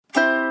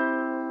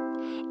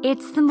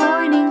It's the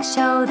morning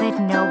show that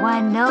no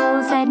one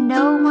knows and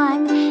no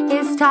one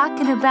is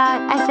talking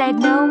about. I said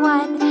no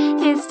one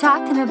is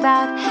talking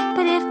about,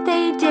 but if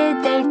they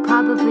did, they'd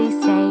probably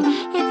say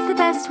it's the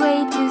best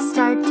way to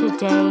start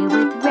today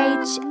with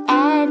Rach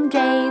and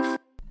Dave.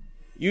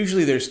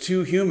 Usually there's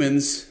two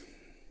humans,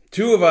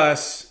 two of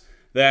us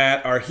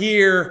that are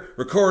here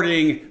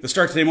recording the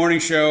Start Today morning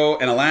show,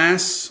 and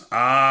alas,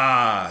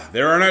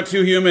 there are not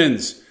two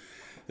humans.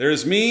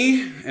 There's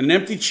me and an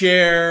empty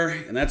chair,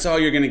 and that's all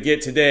you're going to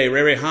get today.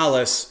 Ray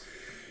Hollis,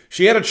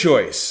 she had a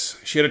choice.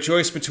 She had a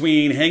choice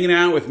between hanging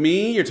out with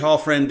me, your tall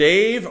friend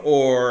Dave,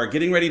 or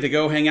getting ready to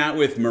go hang out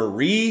with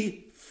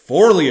Marie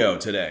Forleo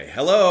today.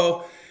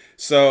 Hello.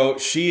 So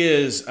she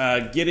is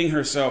getting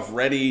herself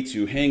ready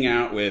to hang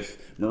out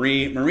with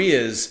Marie. Marie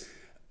is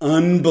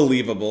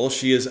unbelievable.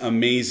 She is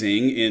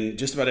amazing in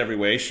just about every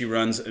way. She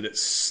runs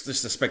just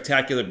a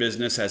spectacular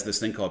business, has this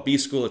thing called B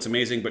School. It's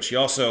amazing, but she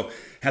also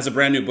has a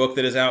brand new book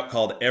that is out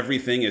called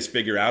Everything is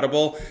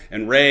Figureoutable.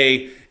 And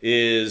Ray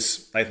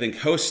is, I think,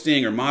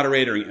 hosting or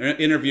moderating or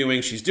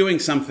interviewing. She's doing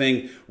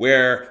something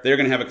where they're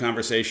going to have a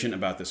conversation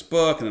about this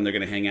book, and then they're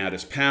going to hang out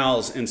as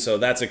pals. And so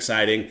that's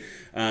exciting.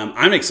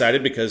 I'm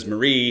excited because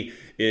Marie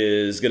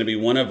is going to be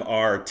one of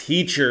our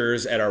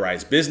teachers at our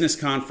Rise Business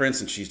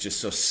Conference, and she's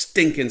just so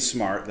stinking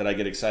smart that I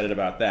get excited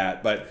about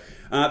that. But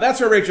that's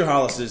where Rachel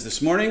Hollis is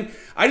this morning.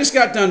 I just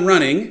got done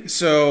running,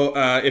 so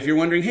if you're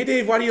wondering, hey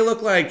Dave, why do you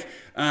look like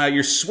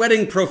you're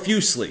sweating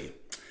profusely?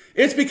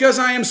 It's because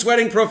I am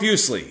sweating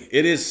profusely.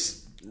 It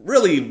is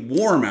really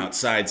warm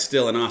outside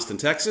still in Austin,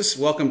 Texas.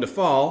 Welcome to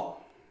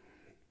fall.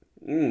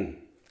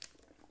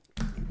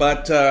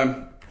 But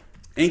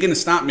ain't gonna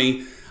stop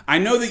me. I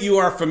know that you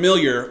are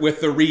familiar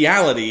with the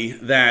reality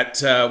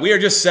that we are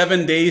just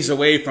 7 days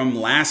away from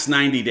last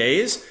 90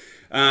 days.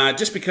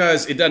 Just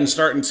because it doesn't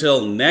start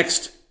until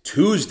next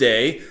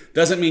Tuesday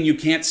doesn't mean you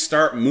can't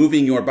start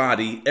moving your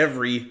body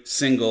every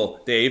single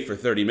day for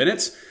 30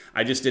 minutes.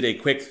 I just did a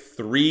quick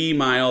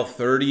 3-mile,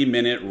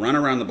 30-minute run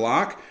around the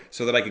block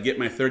so that I could get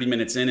my 30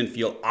 minutes in and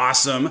feel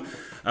awesome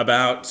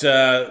about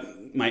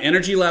my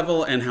energy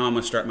level and how I'm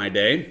going to start my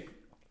day.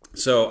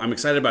 So I'm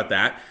excited about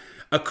that.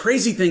 A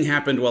crazy thing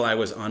happened while I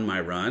was on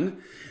my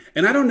run.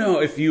 And I don't know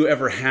if you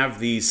ever have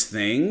these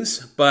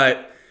things,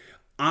 but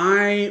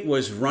I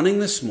was running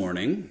this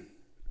morning,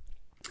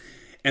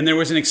 and there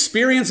was an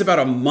experience about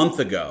a month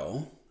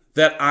ago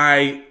that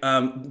I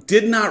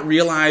did not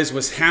realize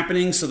was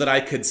happening so that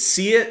I could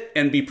see it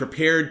and be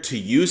prepared to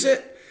use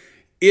it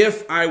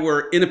if I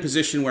were in a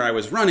position where I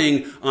was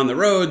running on the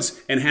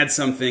roads and had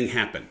something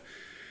happen.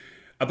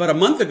 About a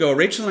month ago,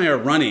 Rachel and I are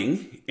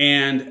running,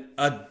 and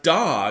a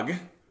dog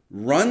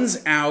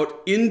runs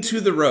out into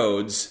the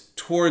roads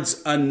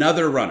towards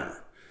another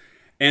runner.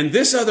 And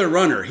this other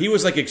runner, he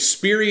was like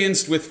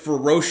experienced with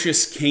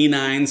ferocious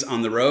canines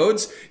on the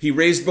roads. He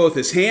raised both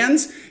his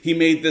hands. He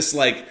made this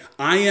like,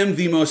 I am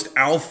the most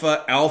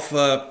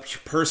alpha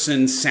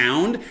person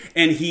sound.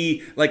 And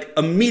he like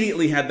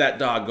immediately had that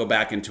dog go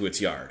back into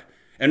its yard.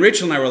 And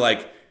Rachel and I were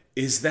like,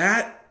 is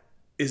that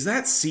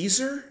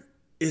Caesar?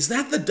 Is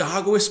that the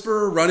dog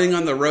whisperer running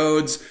on the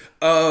roads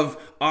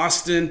of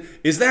Austin?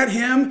 Is that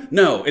him?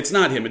 No, it's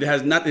not him. It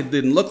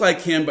didn't look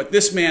like him, but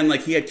this man,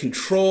 like he had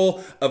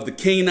control of the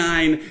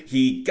canine.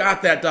 He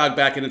got that dog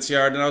back in its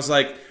yard. And I was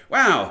like,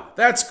 wow,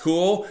 that's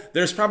cool.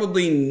 There's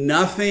probably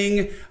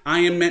nothing I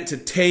am meant to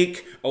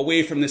take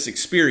away from this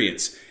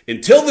experience.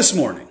 Until this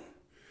morning,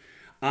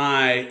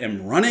 I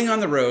am running on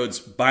the roads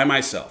by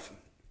myself,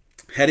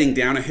 heading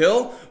down a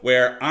hill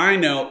where I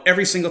know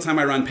every single time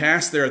I run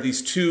past, there are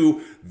these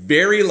two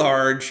very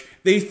large,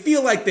 they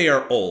feel like they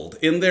are old.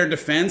 In their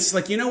defense,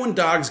 like, you know, when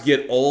dogs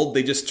get old,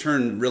 they just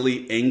turn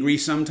really angry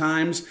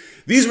sometimes.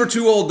 These were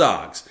two old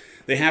dogs.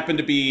 They happen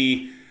to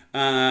be,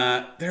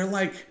 they're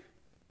like,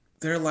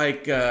 what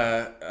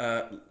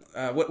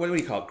do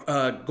we call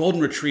it?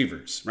 Golden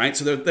retrievers, right?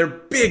 So they're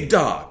big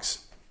dogs.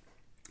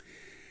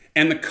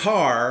 And the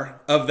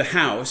car of the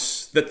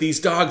house that these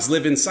dogs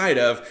live inside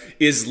of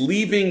is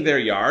leaving their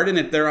yard.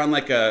 And they're on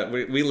like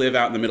we live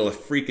out in the middle of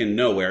freaking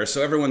nowhere.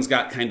 So everyone's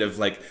got kind of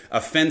like a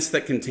fence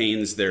that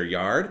contains their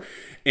yard.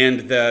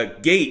 And the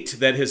gate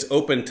that has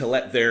opened to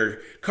let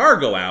their car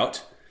go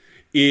out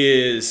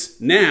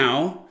is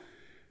now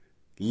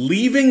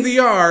leaving the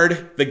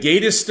yard. The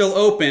gate is still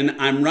open.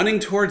 I'm running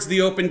towards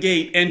the open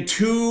gate, and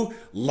two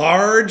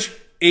large,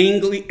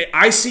 angry,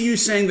 I see you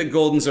saying that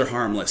Goldens are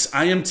harmless.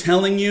 I am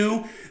telling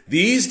you,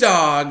 these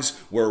dogs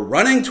were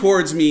running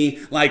towards me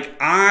like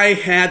I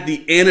had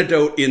the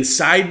antidote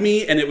inside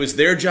me, and it was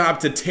their job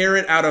to tear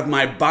it out of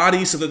my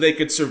body so that they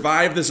could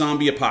survive the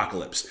zombie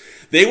apocalypse.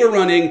 They were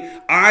running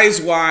eyes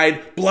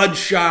wide,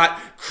 bloodshot,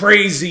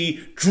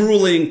 crazy,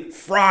 drooling,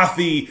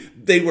 frothy.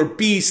 They were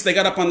beasts. They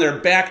got up on their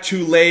back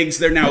two legs.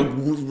 They're now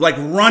like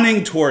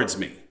running towards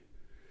me.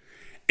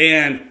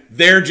 And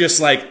they're just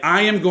like,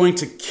 I am going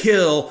to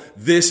kill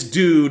this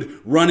dude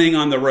running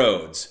on the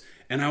roads.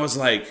 And I was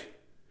like,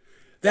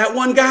 that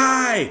one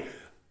guy,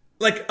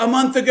 like a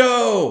month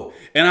ago.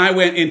 And I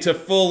went into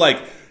full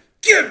like,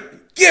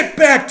 get get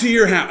back to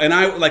your house. And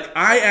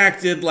I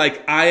acted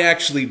like I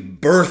actually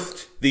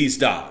birthed these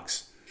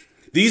dogs.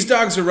 These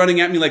dogs are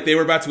running at me like they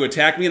were about to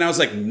attack me. And I was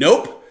like,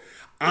 nope,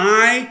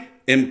 I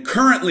am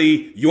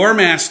currently your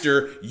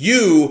master.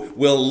 You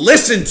will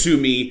listen to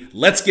me.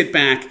 Let's get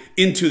back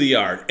into the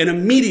yard. And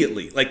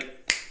immediately,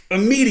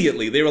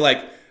 they were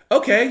like,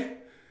 okay,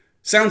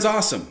 sounds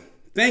awesome.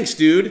 Thanks,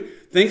 dude.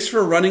 Thanks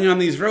for running on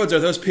these roads. Are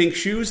those pink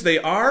shoes? They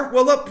are?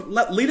 Well,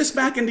 lead us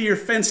back into your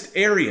fenced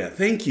area.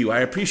 Thank you. I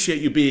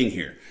appreciate you being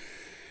here.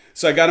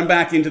 So I got them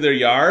back into their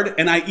yard,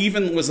 and I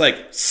even was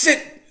like,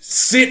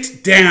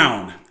 sit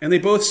down. And they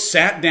both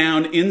sat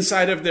down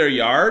inside of their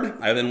yard.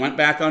 I then went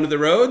back onto the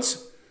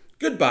roads.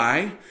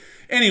 Goodbye.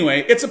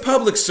 Anyway, it's a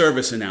public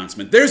service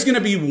announcement. There's going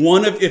to be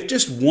if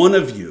just one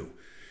of you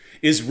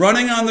is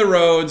running on the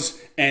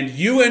roads and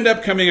you end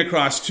up coming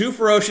across two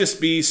ferocious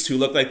beasts who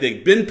look like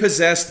they've been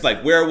possessed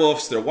like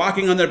werewolves. They're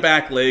walking on their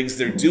back legs.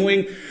 They're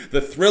doing the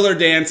Thriller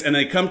dance, and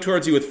they come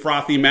towards you with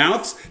frothy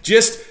mouths.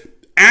 Just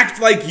act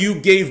like you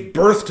gave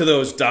birth to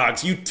those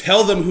dogs. You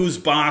tell them who's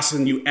boss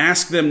and you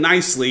ask them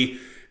nicely,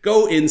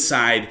 go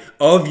inside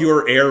of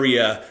your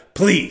area,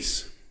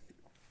 please.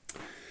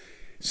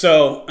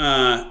 So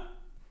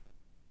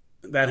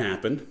that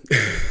happened.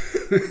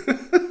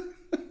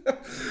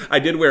 I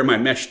did wear my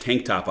mesh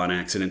tank top on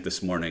accident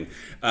this morning.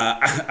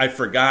 I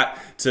forgot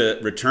to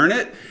return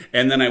it,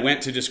 and then I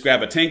went to just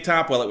grab a tank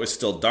top while it was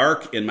still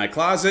dark in my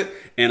closet,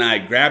 and I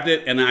grabbed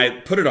it and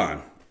I put it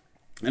on.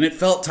 And it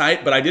felt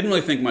tight, but I didn't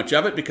really think much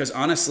of it because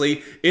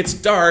honestly, it's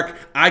dark.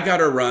 I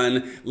gotta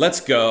run. Let's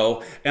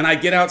go. And I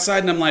get outside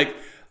and I'm like,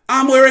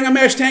 I'm wearing a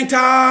mesh tank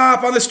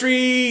top on the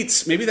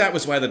streets. Maybe that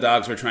was why the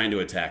dogs were trying to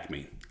attack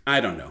me. I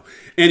don't know.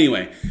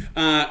 Anyway,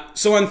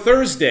 so on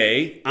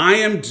Thursday, I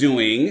am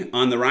doing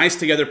on the Rise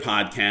Together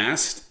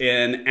podcast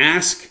an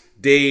Ask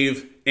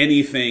Dave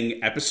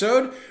Anything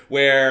episode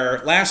where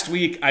last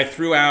week I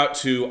threw out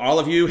to all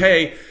of you,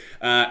 hey,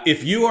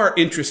 if you are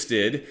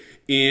interested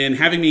in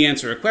having me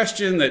answer a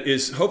question that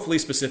is hopefully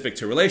specific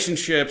to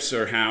relationships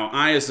or how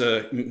I as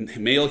a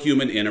male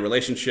human in a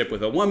relationship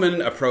with a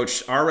woman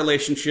approach our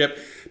relationship,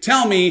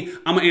 tell me,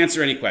 I'm going to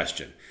answer any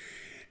question.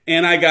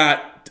 And I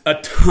got a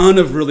ton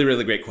of really,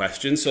 really great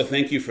questions, so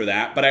thank you for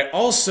that. But I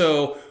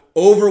also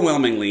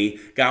overwhelmingly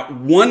got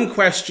one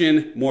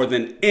question more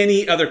than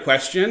any other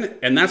question,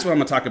 and that's what I'm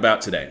going to talk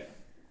about today.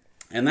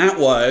 And that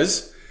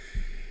was,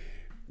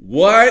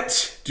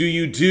 what do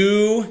you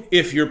do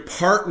if your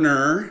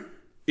partner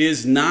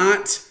is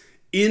not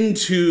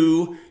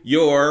into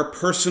your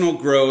personal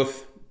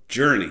growth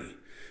journey?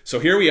 So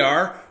here we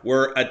are.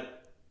 We're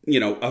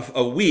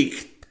a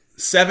week,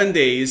 7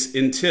 days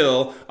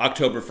until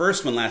October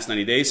 1st when Last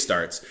 90 Days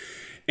starts.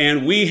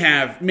 And we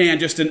have,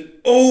 just an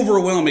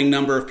overwhelming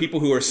number of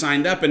people who are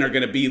signed up and are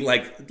going to be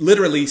like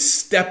literally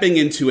stepping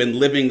into and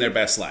living their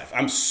best life.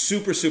 I'm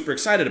super, super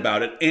excited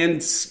about it.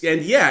 And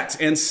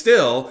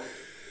still,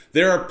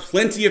 there are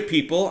plenty of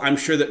people, I'm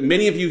sure that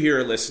many of you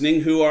here are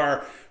listening, who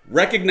are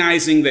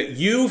recognizing that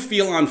you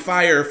feel on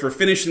fire for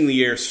finishing the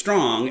year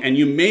strong, and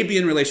you may be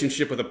in a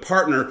relationship with a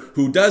partner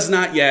who does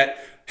not yet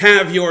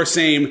have your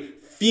same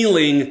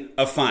feeling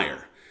of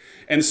fire.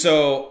 And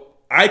so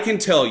I can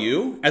tell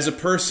you, as a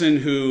person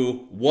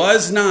who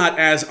was not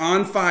as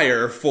on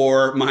fire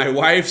for my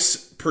wife's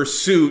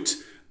pursuit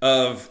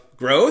of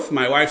growth,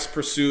 my wife's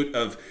pursuit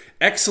of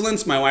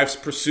excellence, my wife's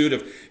pursuit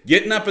of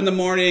getting up in the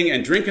morning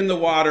and drinking the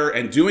water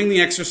and doing the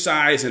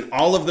exercise and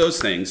all of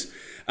those things,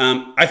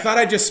 I thought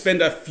I'd just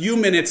spend a few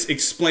minutes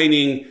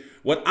explaining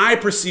what I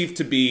perceive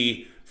to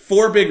be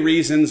 4 big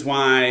reasons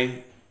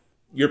why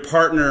your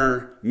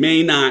partner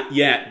may not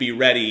yet be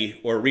ready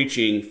or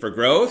reaching for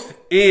growth.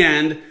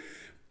 And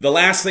the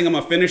last thing I'm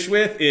going to finish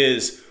with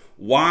is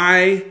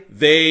why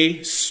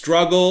they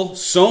struggle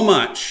so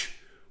much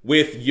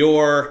with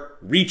your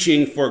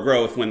reaching for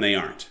growth when they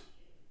aren't.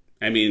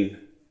 I mean,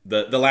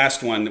 the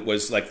last one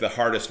was like the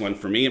hardest one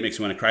for me. It makes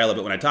me want to cry a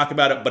little bit when I talk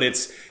about it, but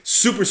it's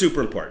super,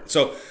 super important.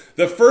 So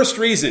the first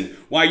reason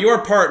why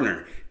your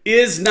partner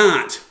is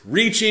not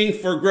reaching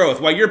for growth,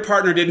 why your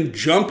partner didn't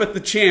jump at the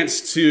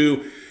chance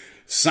to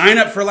sign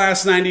up for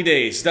Last 90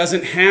 Days,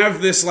 doesn't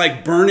have this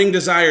like burning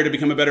desire to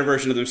become a better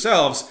version of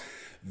themselves,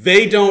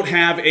 they don't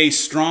have a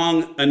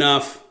strong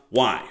enough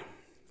why.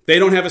 They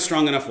don't have a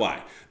strong enough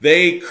why.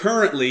 They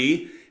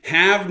currently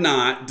have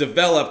not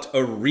developed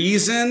a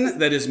reason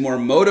that is more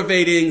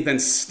motivating than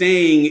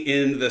staying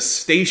in the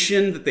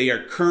station that they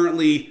are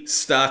currently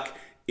stuck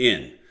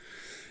in.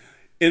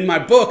 In my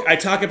book, I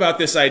talk about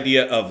this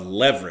idea of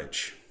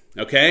leverage.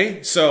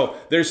 Okay, so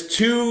there's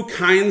 2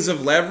 kinds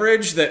of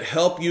leverage that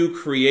help you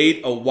create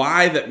a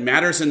why that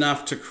matters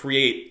enough to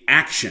create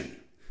action.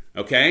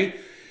 Okay,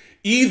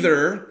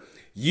 either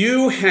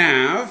you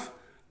have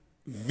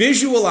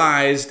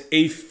visualized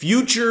a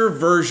future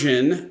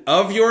version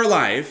of your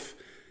life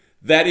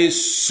that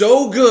is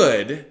so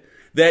good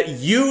that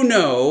you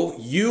know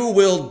you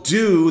will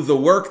do the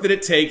work that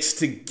it takes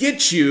to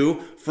get you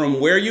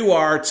from where you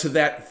are to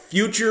that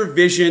future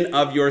vision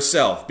of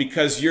yourself,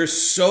 because you're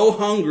so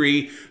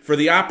hungry for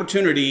the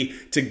opportunity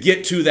to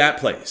get to that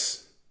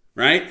place,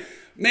 right?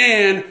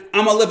 man,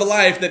 I'm gonna live a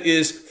life that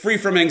is free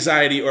from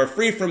anxiety or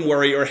free from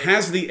worry or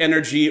has the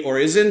energy or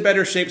is in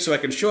better shape so I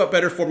can show up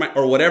better for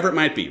or whatever it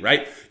might be,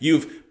 right?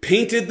 You've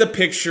painted the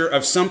picture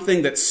of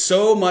something that's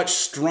so much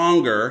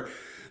stronger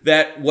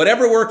that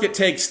whatever work it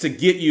takes to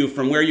get you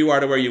from where you are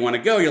to where you want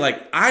to go, you're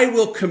like, I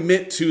will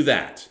commit to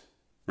that,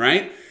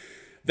 right?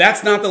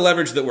 That's not the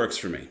leverage that works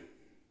for me.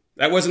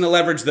 That wasn't a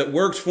leverage that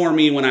worked for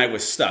me when I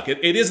was stuck.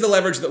 It is the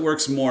leverage that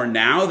works more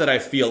now that I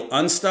feel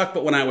unstuck,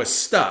 but when I was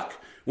stuck,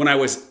 when I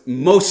was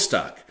most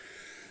stuck,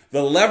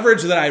 the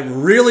leverage that I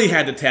really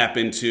had to tap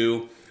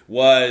into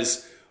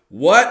was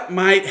what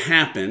might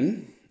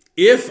happen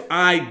if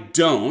I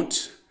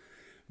don't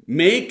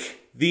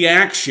make the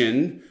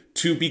action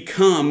to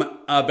become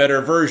a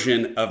better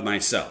version of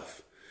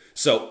myself.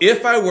 So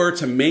if I were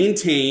to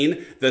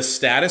maintain the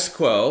status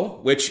quo,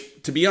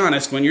 which to be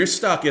honest, when you're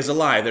stuck is a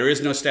lie. There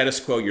is no status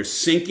quo. You're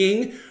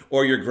sinking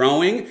or you're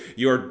growing.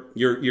 You're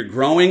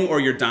growing or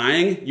you're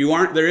dying.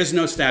 There is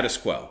no status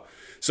quo.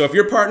 So if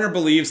your partner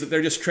believes that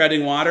they're just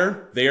treading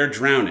water, they are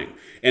drowning.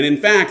 And in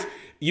fact,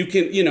 you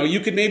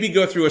could maybe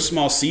go through a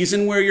small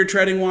season where you're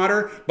treading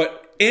water,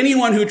 but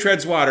anyone who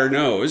treads water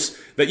knows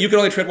that you can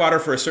only tread water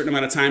for a certain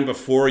amount of time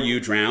before you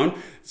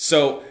drown.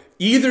 So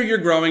either you're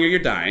growing or you're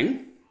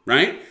dying,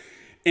 right?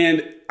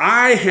 And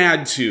I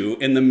had to,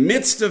 in the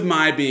midst of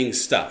my being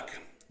stuck,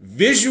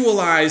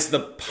 visualize the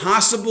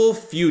possible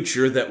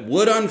future that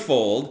would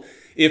unfold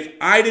if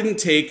I didn't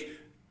take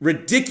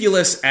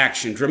ridiculous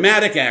action,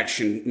 dramatic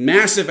action,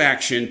 massive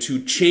action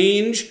to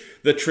change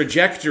the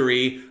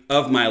trajectory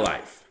of my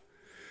life.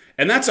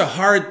 And that's a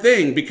hard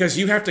thing because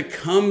you have to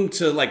come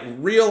to like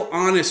real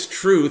honest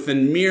truth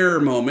and mirror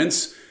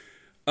moments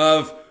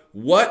of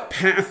what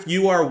path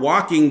you are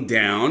walking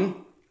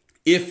down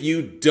if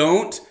you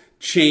don't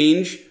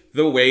change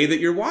the way that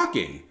you're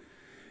walking.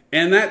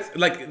 And that,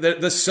 like,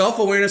 the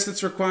self-awareness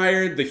that's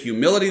required, the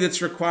humility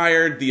that's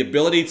required, the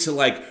ability to,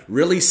 like,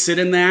 really sit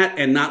in that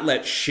and not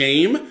let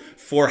shame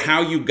for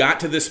how you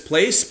got to this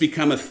place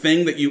become a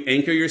thing that you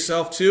anchor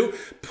yourself to.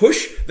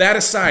 Push that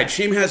aside.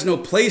 Shame has no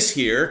place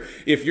here.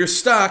 If you're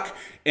stuck,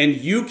 and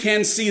you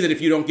can see that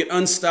if you don't get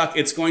unstuck,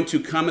 it's going to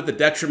come at the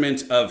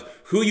detriment of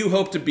who you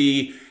hope to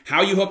be,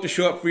 how you hope to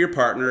show up for your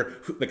partner,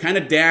 the kind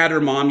of dad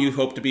or mom you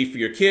hope to be for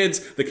your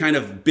kids, the kind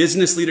of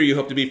business leader you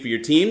hope to be for your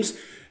teams.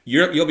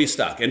 You'll be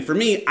stuck. And for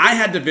me, I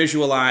had to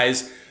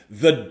visualize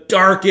the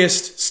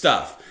darkest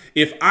stuff.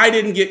 If I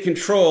didn't get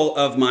control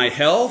of my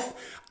health,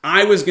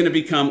 I was going to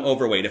become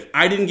overweight. If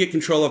I didn't get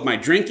control of my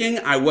drinking,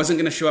 I wasn't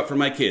going to show up for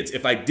my kids.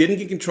 If I didn't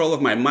get control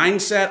of my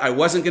mindset, I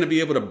wasn't going to be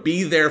able to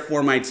be there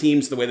for my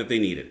teams the way that they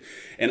needed.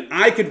 And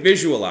I could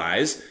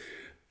visualize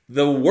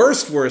the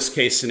worst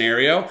case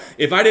scenario.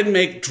 If I didn't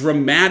make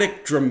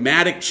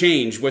dramatic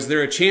change, was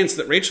there a chance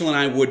that Rachel and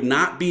I would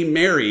not be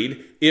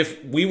married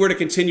if we were to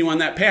continue on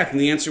that path? And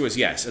the answer was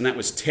yes. And that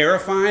was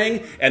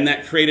terrifying. And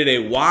that created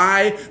a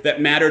why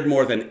that mattered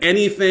more than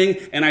anything.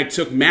 And I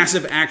took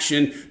massive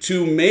action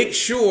to make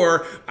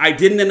sure I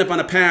didn't end up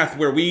on a path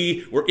where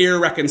we were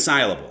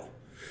irreconcilable.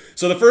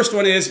 So the first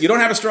one is you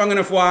don't have a strong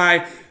enough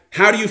why.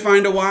 How do you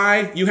find a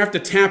why? You have to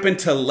tap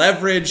into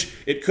leverage.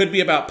 It could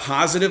be about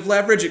positive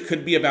leverage. It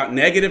could be about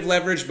negative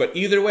leverage. But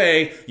either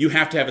way, you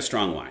have to have a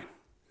strong why.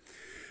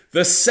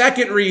 The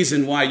second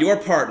reason why your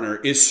partner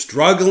is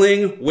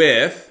struggling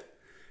with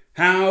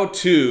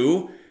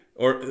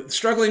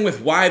struggling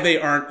with why they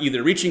aren't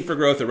either reaching for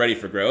growth or ready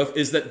for growth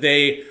is that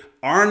they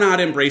are not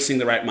embracing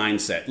the right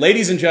mindset.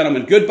 Ladies and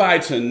gentlemen, goodbye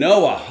to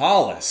Noah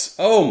Hollis.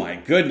 Oh my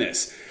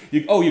goodness.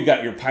 You've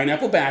got your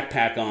pineapple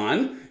backpack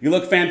on. You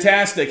look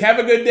fantastic. Have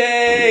a good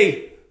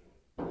day.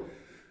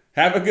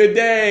 Have a good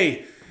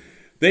day.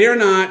 They are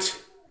not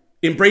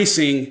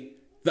embracing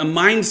the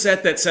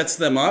mindset that sets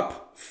them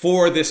up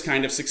for this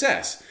kind of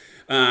success.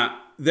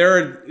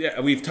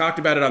 We've talked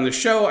about it on the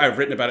show. I've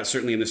written about it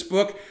certainly in this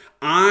book.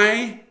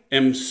 I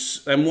am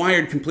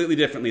wired completely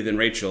differently than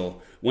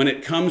Rachel when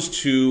it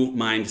comes to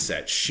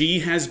mindset.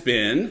 She has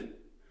been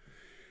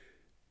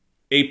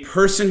a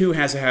person who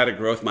has had a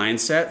growth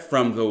mindset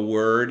from the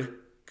word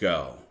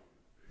go.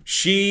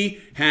 She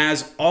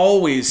has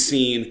always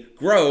seen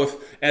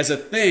growth as a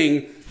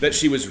thing that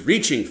she was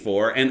reaching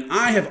for, and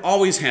I have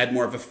always had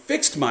more of a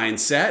fixed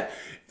mindset,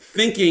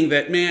 thinking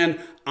that, man,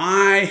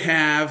 I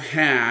have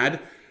had,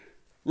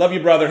 love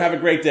you, brother, have a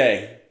great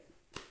day.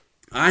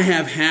 I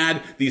have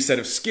had these set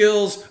of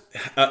skills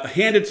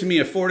handed to me,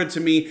 afforded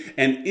to me,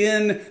 and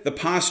in the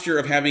posture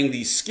of having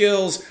these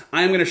skills,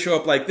 I'm going to show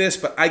up like this,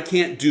 but I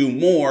can't do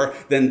more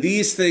than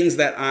these things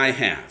that I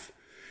have.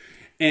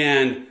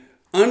 And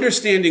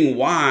understanding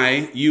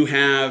why you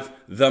have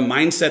the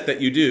mindset that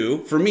you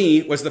do, for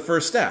me, was the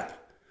first step.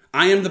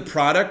 I am the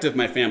product of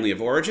my family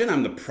of origin.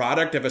 I'm the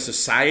product of a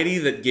society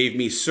that gave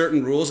me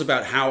certain rules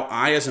about how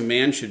I as a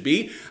man should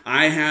be.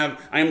 I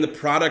am the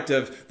product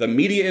of the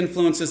media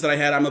influences that I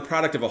had. I'm the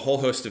product of a whole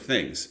host of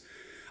things.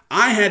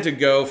 I had to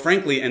go,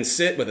 frankly, and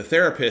sit with a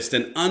therapist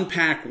and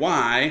unpack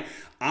why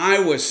I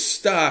was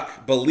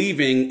stuck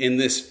believing in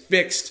this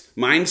fixed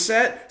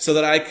mindset so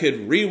that I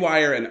could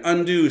rewire and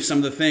undo some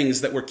of the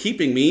things that were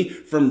keeping me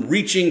from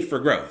reaching for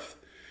growth.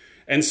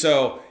 And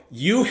so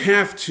you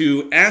have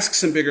to ask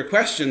some bigger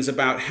questions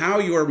about how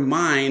your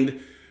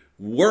mind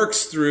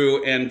works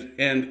through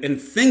and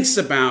thinks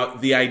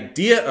about the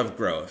idea of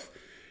growth.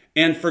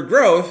 And for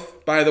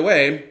growth, by the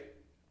way,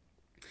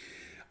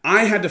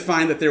 I had to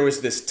find that there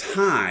was this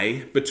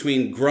tie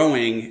between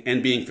growing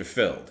and being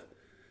fulfilled.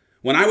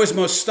 When I was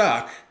most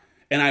stuck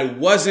and I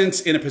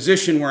wasn't in a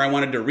position where I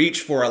wanted to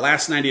reach for a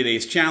last 90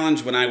 days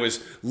challenge, when I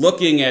was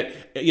looking at,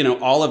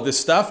 all of this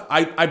stuff,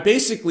 I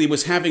basically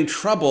was having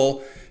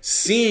trouble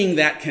seeing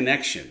that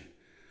connection.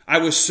 I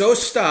was so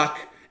stuck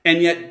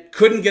and yet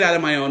couldn't get out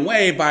of my own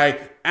way by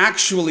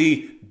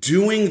actually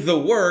doing the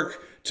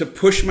work to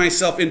push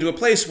myself into a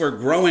place where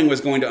growing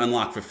was going to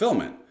unlock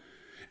fulfillment.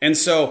 And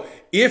so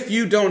if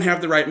you don't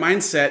have the right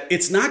mindset,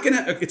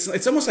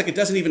 it's almost like it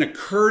doesn't even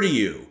occur to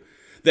you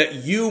that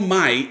you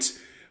might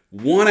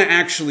want to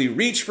actually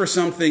reach for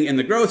something in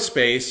the growth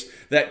space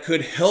that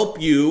could help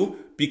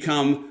you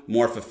become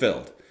more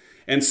fulfilled.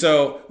 And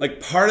so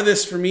part of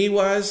this for me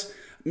was,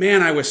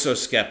 man, I was so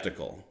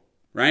skeptical,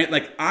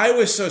 right? I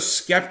was so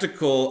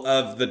skeptical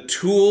of the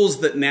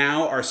tools that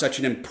now are such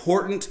an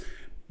important,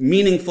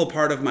 meaningful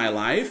part of my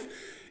life,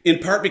 in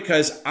part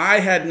because I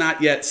had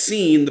not yet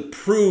seen the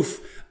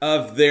proof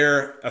of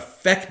their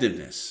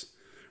effectiveness,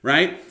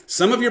 right?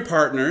 Some of your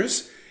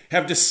partners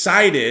have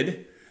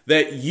decided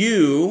that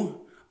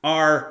you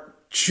are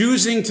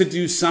choosing to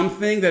do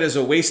something that is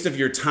a waste of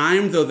your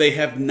time, though they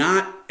have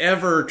not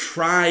ever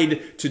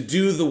tried to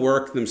do the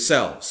work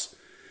themselves.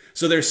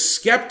 So they're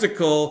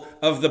skeptical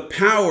of the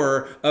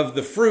power of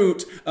the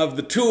fruit, of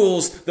the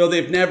tools, though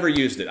they've never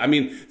used it. I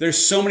mean, there's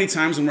so many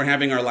times when we're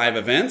having our live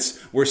events,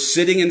 we're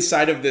sitting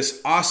inside of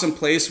this awesome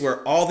place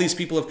where all these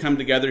people have come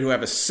together who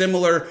have a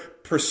similar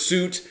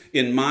pursuit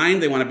in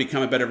mind. They want to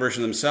become a better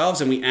version of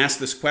themselves. And we ask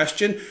this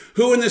question: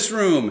 who in this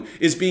room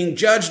is being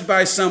judged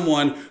by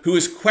someone who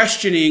is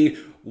questioning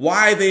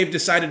why they've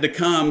decided to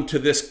come to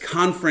this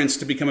conference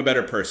to become a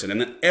better person? And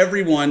then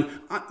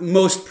everyone,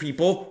 most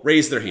people,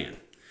 raise their hand.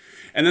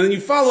 And then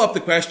you follow up the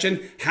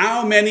question: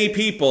 how many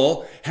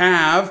people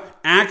have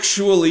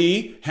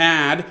actually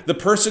had the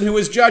person who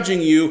is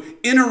judging you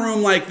in a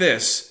room like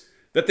this,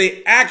 that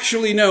they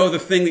actually know the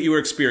thing that you are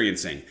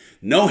experiencing?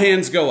 No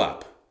hands go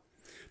up.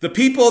 The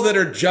people that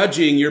are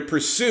judging your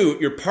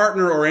pursuit, your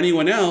partner or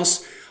anyone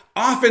else,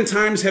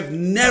 oftentimes have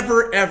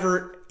never,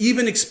 ever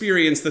even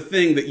experienced the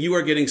thing that you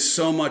are getting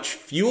so much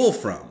fuel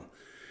from.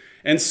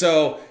 And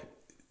so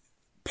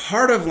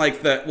part of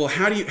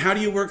how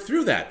do you work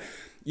through that?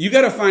 You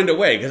got to find a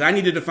way, because I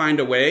needed to find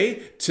a way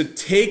to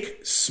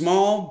take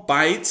small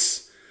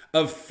bites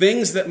of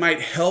things that might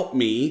help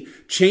me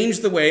change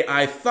the way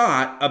I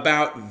thought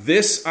about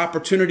this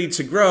opportunity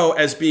to grow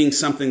as being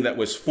something that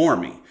was for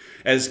me,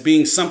 as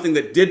being something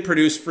that did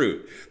produce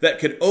fruit, that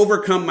could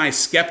overcome my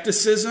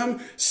skepticism,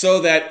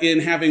 so that in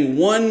having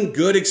one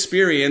good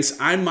experience,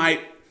 I might,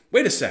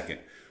 wait a second,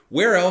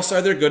 where else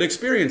are there good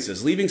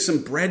experiences? Leaving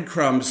some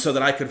breadcrumbs so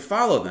that I could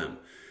follow them.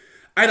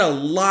 I had a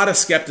lot of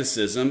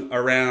skepticism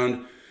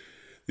around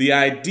the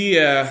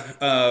idea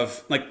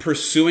of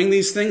pursuing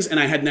these things, and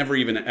I had never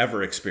even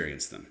ever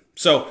experienced them.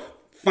 So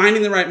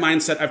finding the right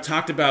mindset, I've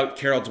talked about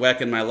Carol Dweck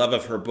and my love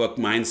of her book,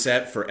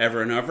 Mindset,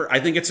 forever and ever.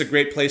 I think it's a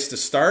great place to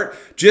start,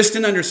 just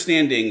in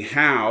understanding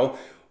how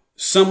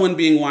someone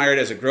being wired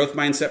as a growth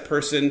mindset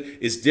person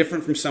is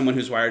different from someone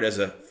who's wired as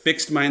a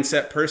fixed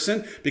mindset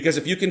person, because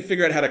if you can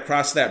figure out how to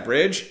cross that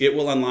bridge, it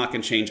will unlock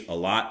and change a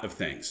lot of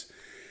things.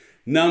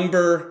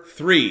 Number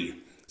 3,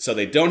 so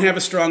they don't have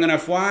a strong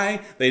enough why,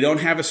 they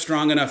don't have a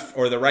strong enough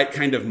or the right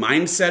kind of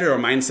mindset, or a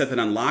mindset that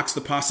unlocks the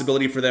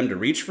possibility for them to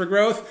reach for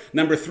growth.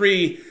 Number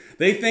 3,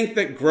 they think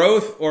that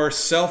growth or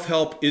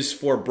self-help is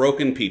for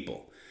broken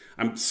people.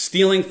 I'm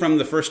stealing from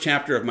the first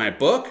chapter of my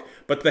book,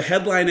 but the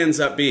headline ends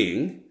up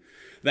being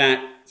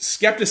that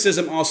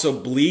skepticism also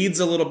bleeds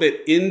a little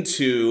bit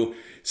into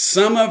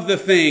some of the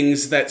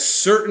things that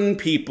certain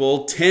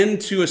people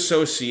tend to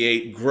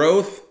associate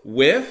growth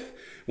with,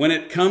 when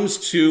it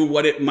comes to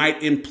what it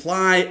might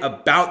imply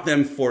about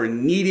them for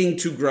needing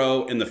to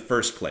grow in the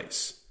first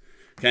place.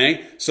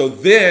 Okay? So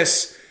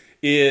this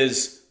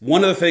is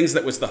one of the things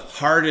that was the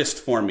hardest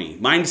for me.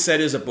 Mindset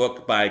is a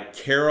book by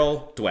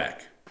Carol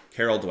Dweck.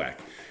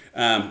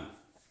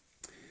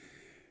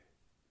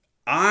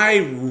 I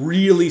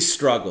really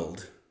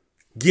struggled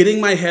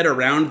getting my head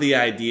around the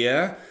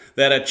idea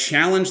that a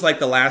challenge like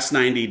the last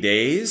 90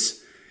 days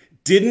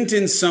didn't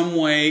in some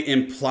way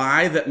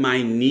imply that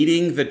my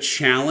needing the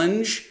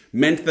challenge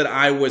meant that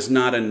I was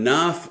not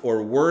enough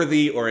or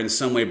worthy or in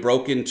some way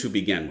broken to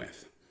begin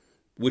with,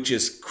 which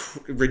is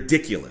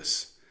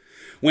ridiculous.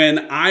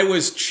 When I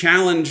was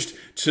challenged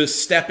to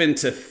step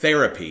into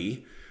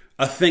therapy,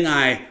 a thing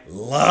I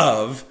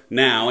love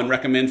now and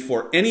recommend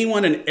for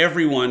anyone and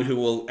everyone who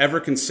will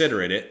ever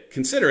consider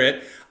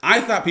it,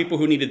 I thought people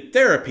who needed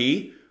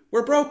therapy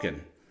were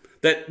broken.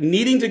 That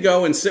needing to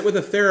go and sit with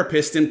a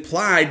therapist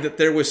implied that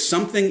there was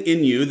something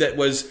in you that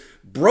was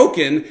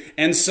broken,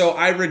 and so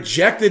I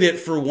rejected it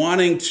for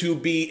wanting to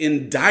be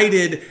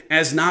indicted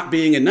as not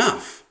being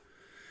enough.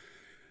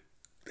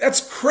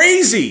 That's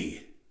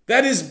crazy.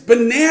 That is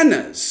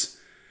bananas.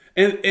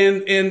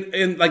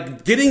 And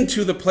like getting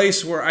to the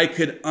place where I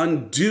could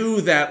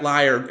undo that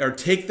lie or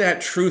take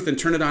that truth and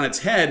turn it on its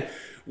head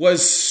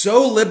was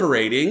so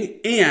liberating,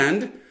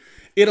 and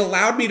it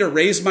allowed me to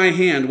raise my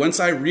hand once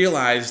I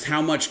realized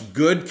how much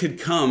good could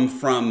come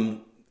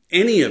from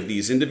any of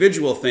these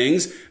individual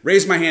things,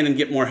 raise my hand and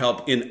get more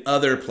help in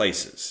other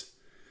places,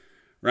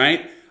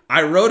 right?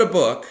 I wrote a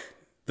book.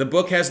 The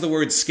book has the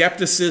word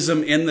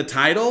skepticism in the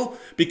title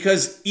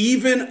because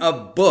even a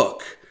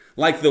book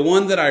like the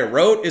one that I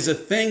wrote is a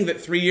thing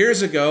that 3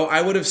 years ago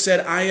I would have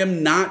said I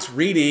am not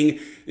reading.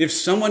 If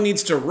someone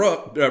needs to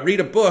read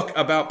a book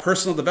about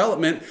personal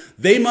development,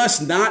 they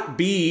must not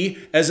be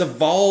as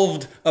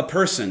evolved a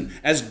person,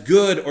 as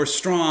good or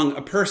strong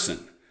a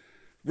person.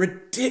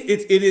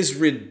 It is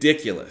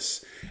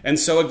ridiculous. And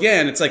so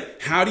again, it's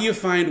like, how do you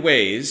find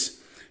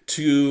ways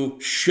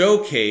to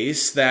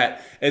showcase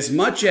that as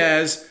much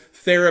as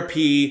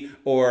therapy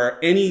or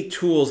any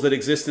tools that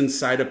exist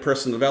inside of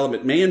personal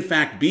development may in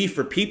fact be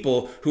for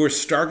people who are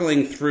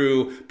struggling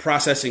through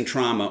processing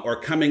trauma or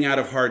coming out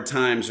of hard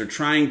times or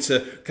trying to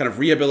kind of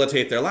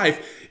rehabilitate their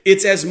life,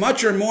 it's as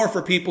much or more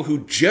for people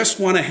who just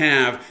want to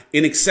have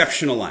an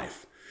exceptional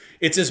life.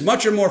 It's as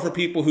much or more for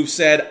people who've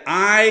said,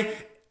 I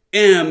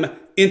am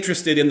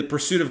interested in the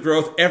pursuit of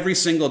growth every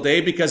single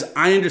day because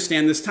I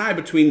understand this tie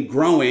between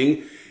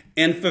growing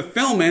and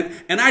fulfillment,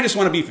 and I just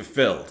want to be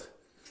fulfilled.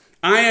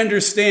 I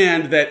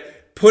understand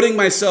that putting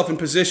myself in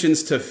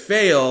positions to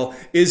fail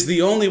is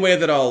the only way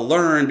that I'll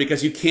learn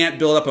because you can't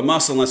build up a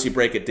muscle unless you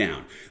break it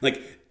down.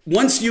 Like,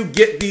 once you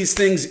get these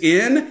things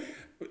in,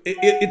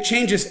 it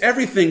changes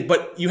everything,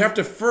 but you have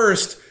to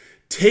first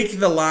take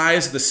the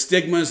lies, the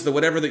stigmas, the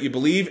whatever that you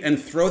believe, and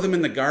throw them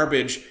in the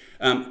garbage.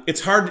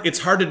 It's hard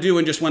to do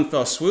in just one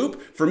fell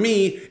swoop. For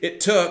me, it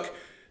took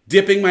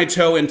dipping my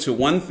toe into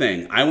one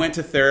thing. I went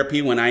to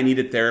therapy when I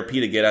needed therapy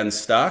to get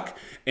unstuck,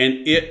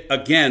 and it,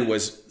 again,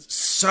 was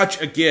such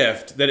a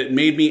gift that it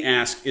made me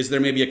ask, is there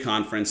maybe a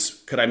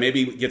conference? Could I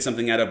maybe get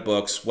something out of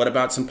books? What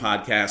about some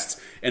podcasts?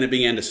 And it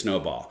began to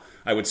snowball.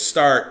 I would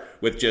start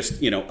with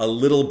just, a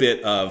little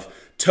bit of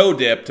toe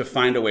dip to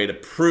find a way to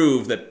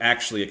prove that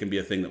actually it can be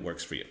a thing that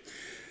works for you.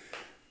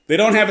 They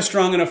don't have a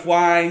strong enough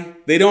why.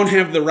 They don't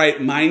have the right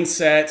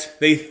mindset.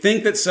 They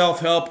think that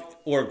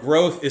self-help or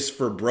growth is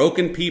for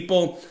broken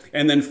people.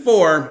 And then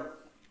 4,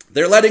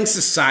 they're letting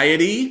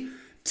society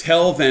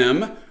tell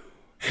them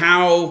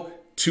how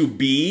to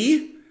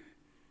be,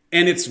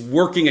 and it's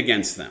working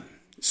against them.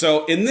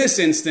 So in this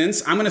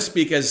instance, I'm going to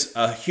speak as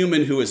a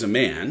human who is a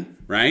man,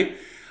 right?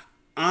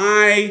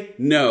 I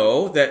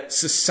know that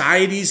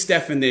society's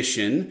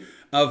definition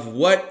of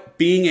what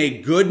being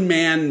a good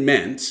man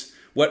meant,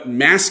 what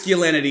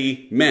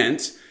masculinity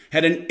meant,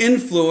 had an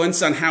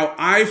influence on how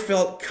I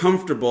felt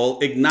comfortable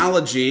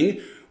acknowledging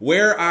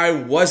where I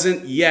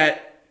wasn't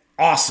yet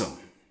awesome.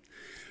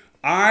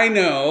 I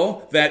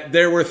know that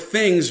there were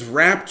things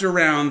wrapped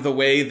around the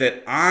way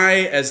that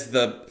I, as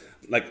the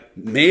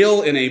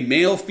male in a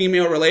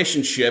male-female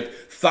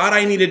relationship, thought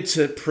I needed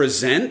to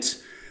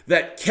present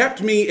that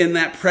kept me in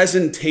that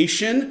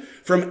presentation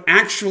from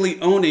actually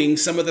owning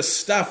some of the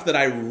stuff that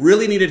I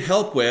really needed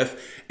help with.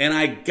 And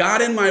I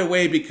got in my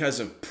way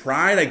because of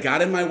pride. I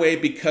got in my way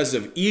because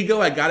of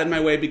ego. I got in my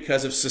way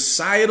because of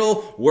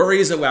societal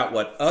worries about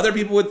what other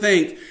people would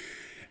think.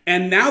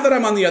 And now that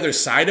I'm on the other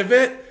side of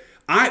it,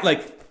 I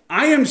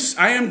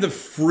am the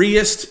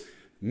freest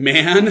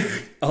man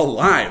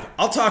alive.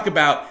 I'll talk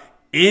about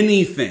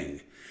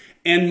anything.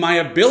 And my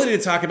ability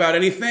to talk about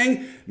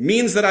anything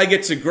means that I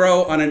get to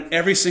grow on an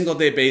every single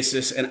day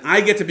basis, and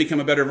I get to become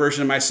a better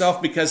version of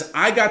myself because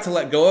I got to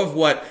let go of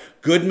what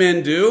good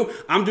men do.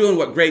 I'm doing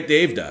what Great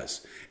Dave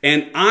does.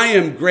 And I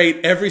am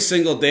great every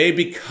single day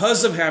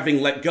because of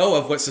having let go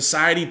of what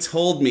society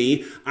told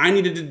me I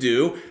needed to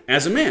do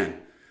as a man.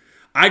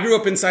 I grew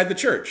up inside the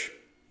church.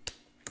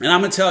 And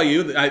I'm going to tell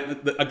you,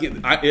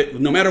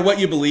 no matter what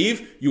you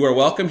believe, you are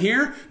welcome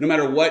here. No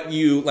matter what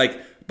you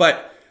like.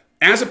 But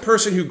as a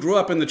person who grew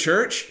up in the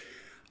church,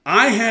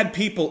 I had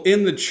people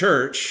in the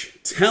church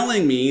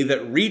telling me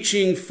that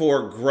reaching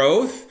for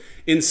growth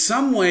in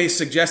some way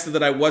suggested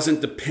that I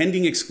wasn't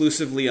depending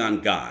exclusively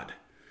on God,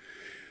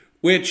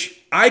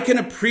 which I can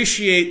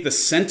appreciate the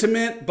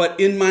sentiment, but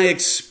in my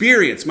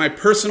experience, my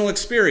personal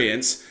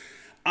experience,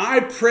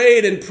 I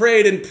prayed and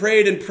prayed and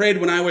prayed and prayed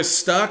when I was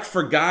stuck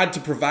for God to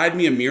provide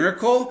me a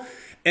miracle.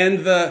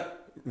 And the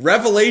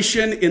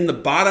revelation in the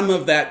bottom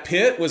of that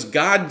pit was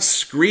God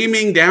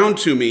screaming down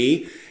to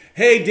me,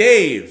 hey,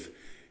 Dave,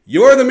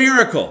 you're the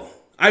miracle.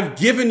 I've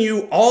given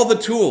you all the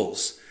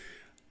tools.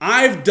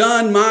 I've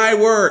done my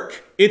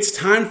work. It's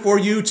time for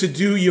you to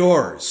do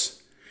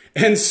yours.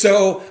 And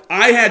so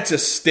I had to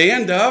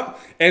stand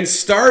up and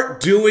start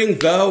doing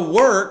the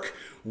work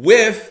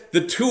with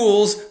the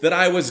tools that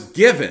I was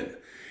given.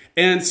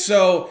 And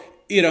so,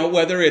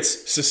 whether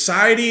it's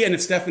society and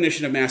its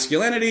definition of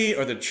masculinity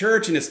or the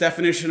church and its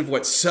definition of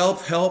what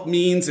self-help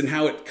means and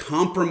how it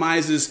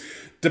compromises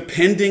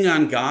depending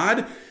on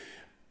God,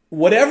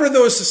 whatever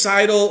those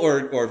societal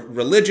or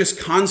religious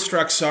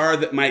constructs are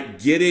that might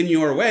get in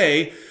your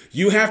way,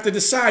 You have to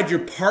decide, your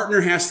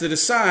partner has to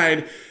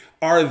decide,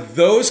 are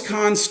those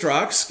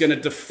constructs going to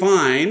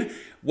define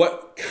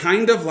what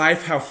kind of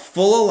life, how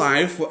full a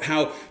life,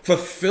 how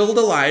fulfilled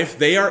a life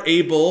they are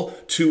able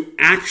to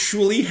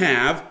actually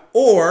have,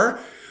 or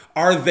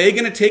are they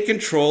going to take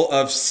control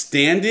of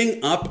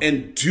standing up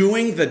and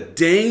doing the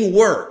dang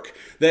work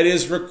that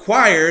is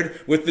required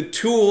with the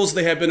tools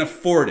they have been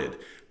afforded,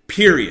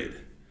 period.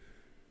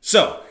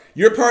 So,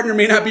 your partner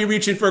may not be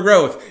reaching for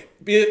growth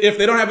if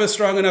they don't have a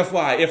strong enough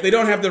why, if they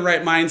don't have the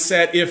right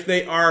mindset, if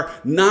they are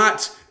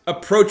not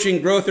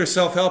approaching growth or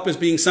self-help as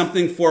being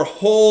something for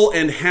whole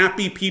and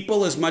happy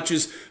people as much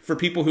as for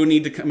people who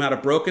need to come out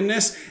of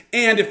brokenness,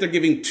 and if they're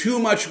giving too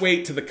much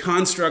weight to the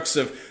constructs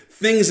of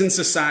things in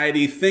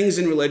society, things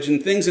in religion,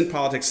 things in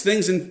politics,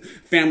 things in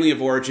family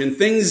of origin,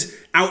 things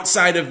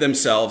outside of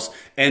themselves,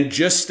 and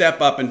just step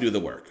up and do the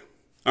work.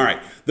 All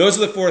right, those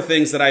are the 4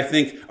 things that I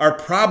think are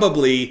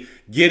probably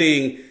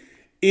getting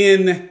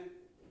in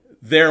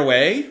their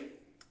way.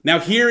 Now,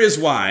 here is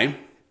why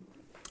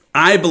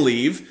I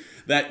believe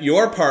that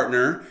your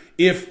partner,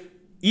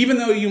 even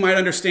though you might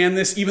understand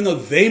this, even though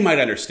they might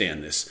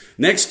understand this,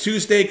 next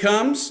Tuesday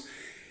comes,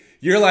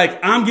 you're like,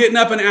 I'm getting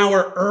up an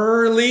hour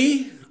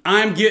early.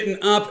 I'm getting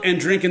up and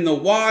drinking the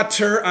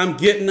water. I'm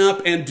getting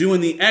up and doing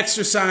the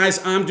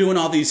exercise. I'm doing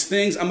all these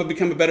things. I'm going to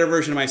become a better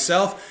version of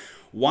myself.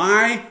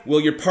 Why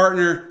will your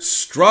partner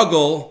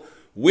struggle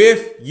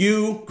with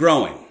you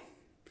growing?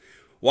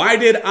 Why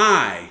did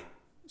I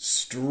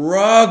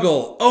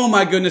struggle? Oh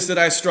my goodness, did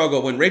I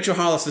struggle when Rachel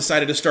Hollis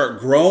decided to start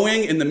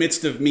growing in the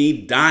midst of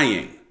me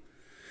dying?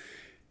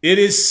 It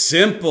is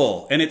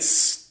simple and it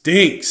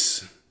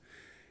stinks.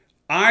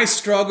 I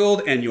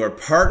struggled and your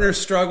partner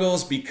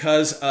struggles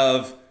because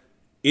of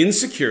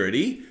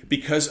insecurity,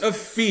 because of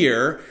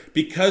fear,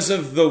 because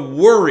of the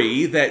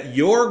worry that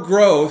your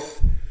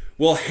growth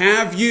will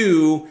have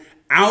you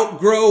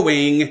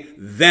outgrowing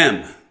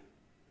them.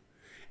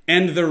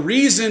 And the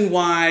reason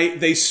why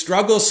they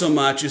struggle so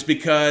much is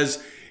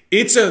because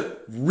it's a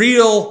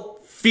real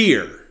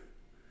fear.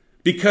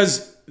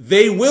 Because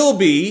they will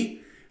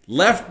be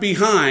left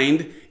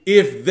behind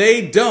if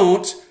they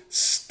don't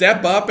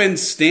step up and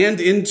stand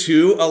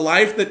into a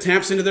life that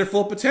taps into their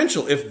full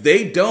potential. If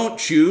they don't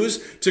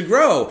choose to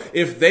grow,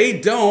 if they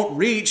don't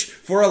reach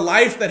for a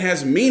life that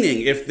has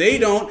meaning, if they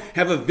don't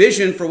have a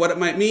vision for what it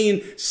might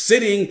mean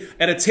sitting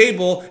at a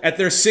table at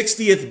their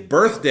 60th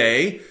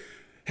birthday,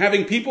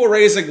 having people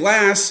raise a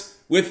glass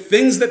with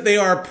things that they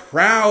are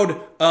proud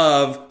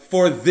of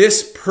for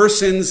this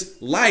person's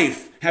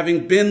life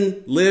having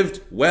been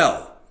lived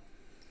well.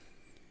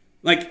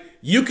 Like,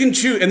 you can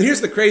choose, and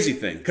here's the crazy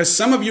thing, because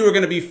some of you are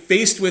going to be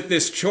faced with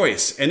this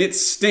choice, and it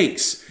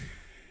stinks.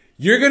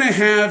 You're going to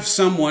have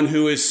someone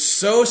who is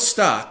so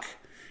stuck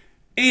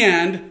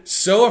and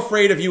so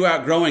afraid of you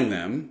outgrowing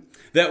them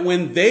that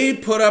when they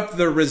put up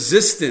the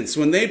resistance,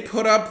 when they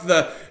put up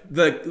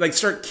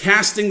start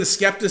casting the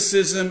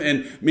skepticism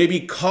and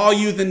maybe call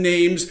you the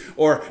names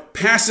or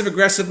passive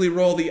aggressively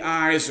roll the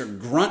eyes or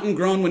grunt and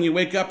groan when you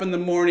wake up in the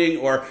morning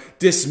or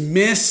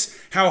dismiss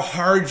how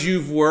hard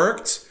you've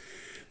worked,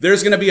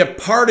 there's going to be a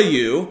part of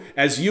you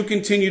as you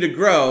continue to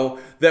grow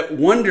that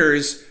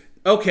wonders,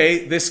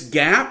 okay, this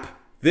gap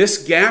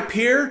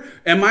here,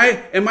 am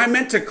I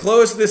meant to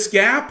close this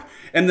gap?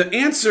 And the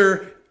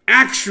answer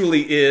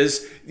actually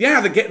is,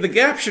 yeah, the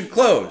gap should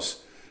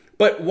close.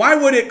 But why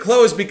would it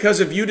close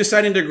because of you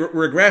deciding to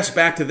regress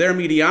back to their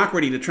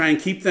mediocrity to try and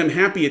keep them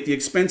happy at the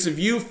expense of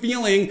you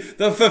feeling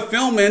the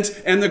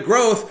fulfillment and the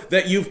growth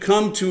that you've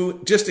come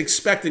to just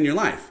expect in your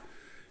life?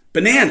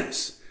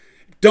 Bananas.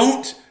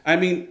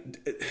 I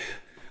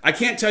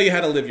can't tell you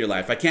how to live your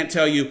life. I can't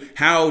tell you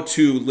how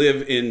to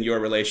live in your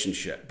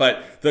relationship.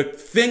 But the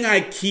thing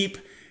I keep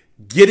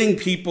getting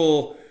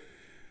people,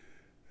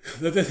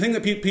 the thing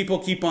that people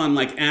keep on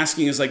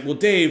asking is well,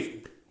 Dave,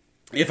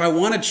 if I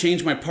want to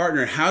change my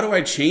partner, how do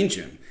I change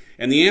him?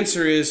 And the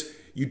answer is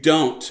you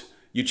don't.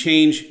 You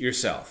change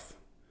yourself.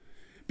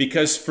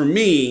 Because for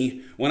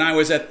me, when I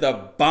was at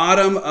the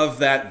bottom of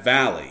that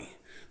valley,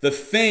 the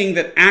thing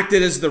that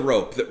acted as the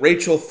rope that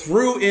Rachel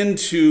threw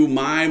into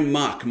my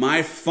muck,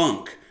 my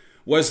funk,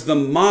 was the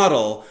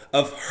model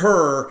of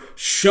her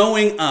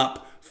showing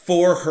up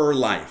for her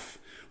life,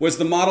 was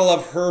the model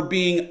of her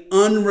being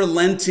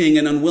unrelenting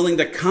and unwilling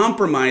to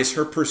compromise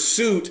her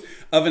pursuit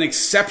of an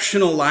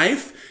exceptional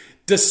life,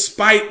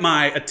 despite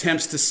my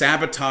attempts to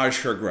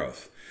sabotage her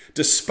growth,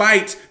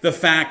 despite the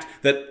fact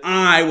that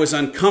I was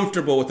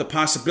uncomfortable with the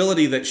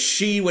possibility that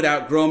she would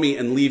outgrow me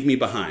and leave me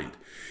behind.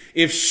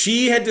 If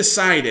she had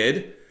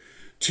decided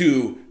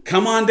to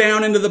come on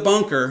down into the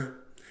bunker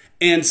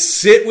and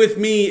sit with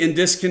me in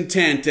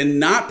discontent and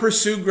not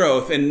pursue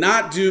growth and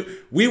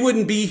we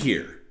wouldn't be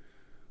here.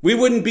 We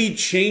wouldn't be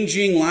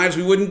changing lives.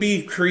 We wouldn't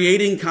be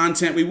creating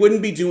content. We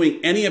wouldn't be doing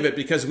any of it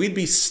because we'd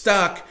be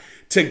stuck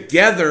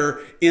together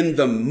in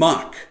the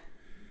muck.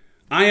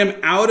 I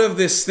am out of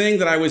this thing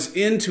that I was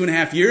in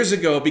 2.5 years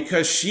ago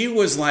because she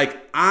was like,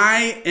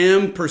 I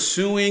am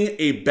pursuing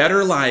a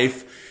better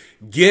life.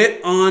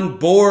 Get on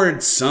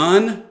board,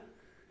 son.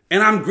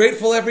 And I'm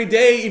grateful every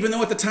day, even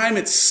though at the time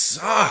it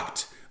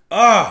sucked.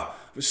 I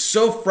was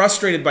so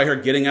frustrated by her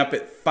getting up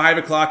at 5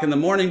 o'clock in the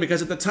morning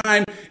because at the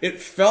time it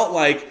felt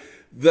like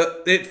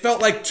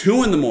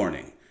 2 in the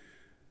morning.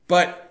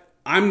 But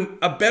I'm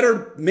a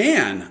better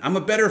man. I'm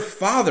a better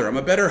father. I'm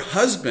a better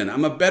husband.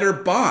 I'm a better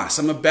boss.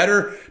 I'm a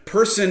better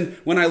person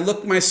when I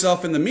look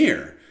myself in the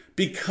mirror,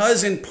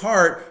 because in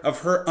part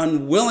of her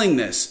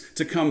unwillingness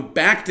to come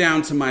back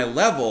down to my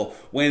level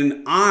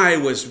when I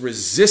was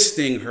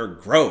resisting her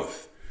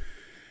growth.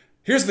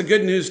 Here's the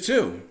good news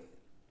too.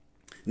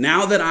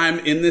 Now that I'm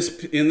in this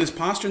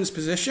posture, in this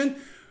position,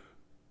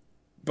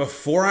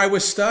 before I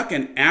was stuck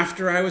and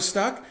after I was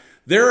stuck,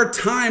 there are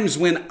times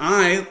when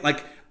I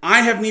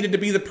have needed to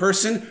be the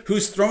person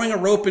who's throwing a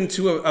rope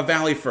into a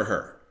valley for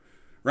her,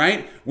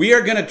 right? We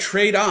are going to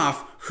trade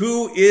off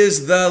who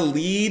is the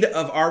lead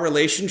of our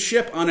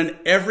relationship on an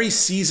every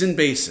season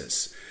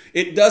basis.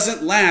 It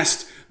doesn't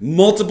last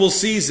multiple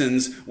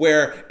seasons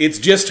where it's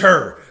just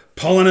her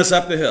pulling us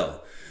up the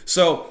hill.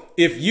 So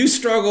if you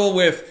struggle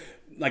with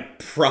like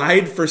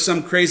pride for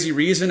some crazy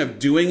reason of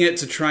doing it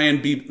to try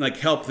and be like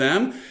help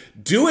them,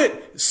 do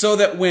it so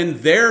that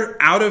when they're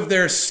out of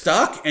their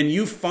stuck and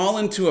you fall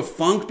into a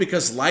funk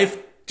because life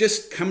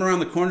just come around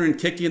the corner and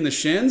kick you in the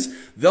shins,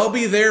 they'll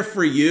be there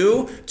for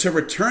you to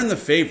return the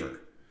favor.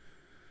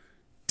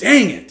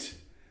 Dang it.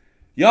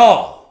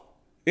 Y'all,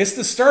 it's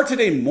the Start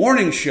Today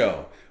morning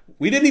show.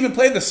 We didn't even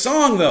play the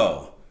song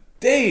though.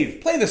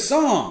 Dave, play the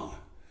song.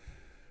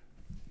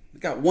 I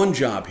got one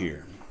job here.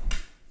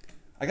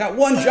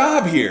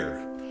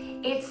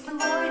 It's the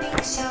morning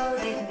show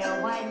that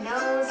no one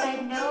knows,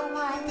 that no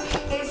one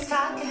is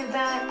talking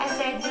about. I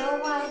said no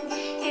one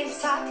is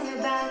talking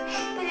about,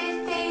 but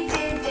if they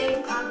did,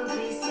 they'd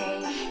probably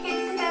say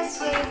it's the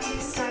best way to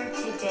start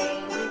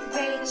today with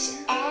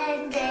Rach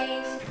and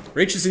Dave.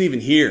 Rach isn't even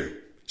here.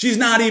 She's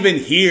not even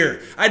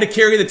here. I had to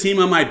carry the team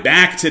on my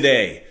back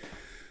today.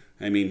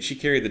 I mean, she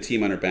carried the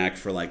team on her back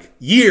for like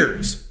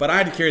years, but I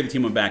had to carry the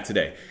team on my back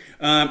today.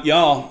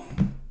 Y'all,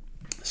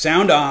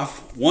 sound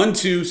off. 1,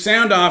 2,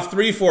 sound off.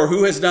 3, 4.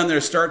 Who has done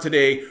their Start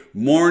Today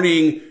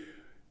morning?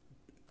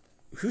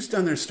 Who's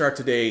done their Start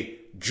Today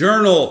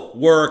journal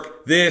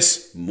work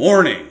this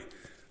morning?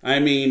 I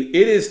mean,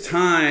 it is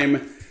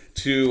time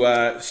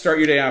to start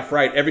your day off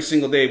right. Every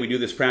single day we do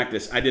this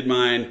practice. I did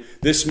mine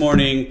this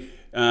morning.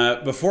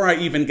 Before I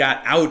even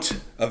got out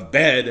of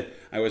bed,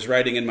 I was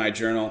writing in my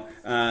journal.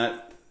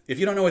 If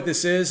you don't know what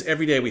this is,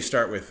 every day we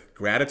start with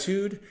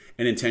gratitude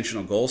and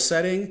intentional goal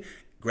setting.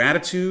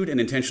 Gratitude and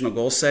intentional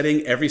goal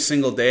setting every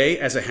single day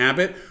as a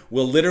habit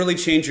will literally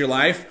change your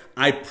life.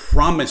 I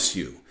promise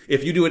you.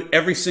 If you do it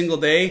every single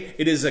day,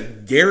 it is a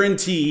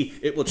guarantee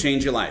it will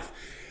change your life.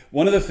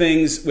 One of the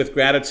things with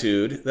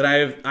gratitude that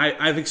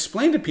I've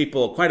explained to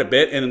people quite a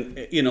bit, and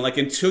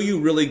until you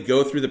really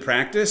go through the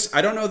practice,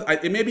 I don't know,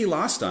 it may be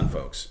lost on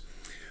folks.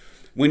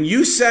 When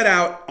you set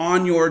out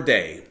on your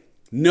day,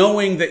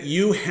 knowing that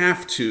you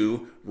have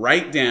to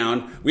write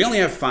down, we only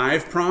have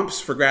 5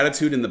 prompts for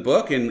gratitude in the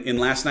book. In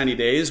last 90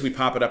 days, we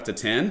pop it up to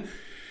 10.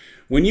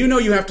 When you know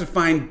you have to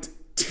find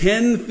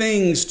 10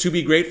 things to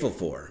be grateful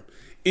for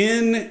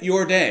in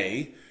your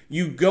day,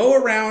 you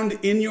go around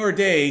in your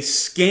day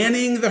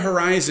scanning the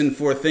horizon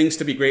for things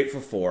to be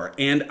grateful for.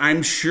 And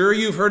I'm sure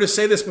you've heard us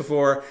say this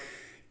before.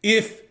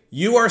 If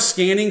you are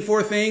scanning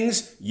for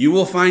things, you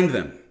will find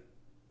them.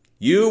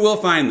 You will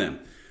find them.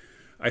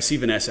 I see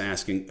Vanessa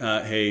asking,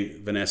 hey,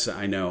 Vanessa,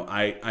 I know.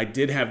 I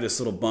did have this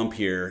little bump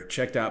here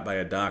checked out by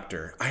a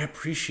doctor. I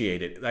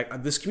appreciate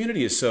it. This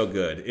community is so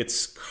good.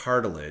 It's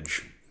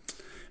cartilage.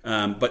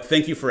 But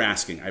thank you for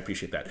asking. I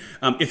appreciate that.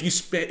 If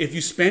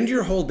you spend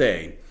your whole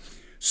day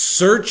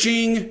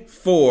searching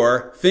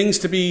for things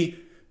to be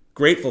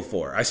grateful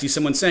for, I see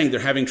someone saying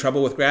they're having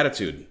trouble with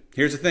gratitude.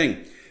 Here's the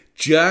thing.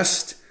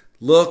 Just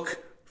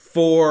look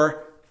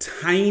for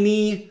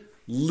tiny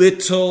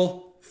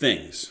little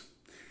things.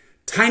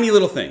 Tiny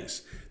little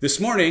things. This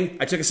morning,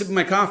 I took a sip of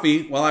my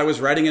coffee while I was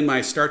writing in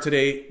my Start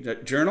Today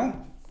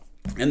journal.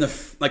 And the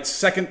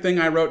second thing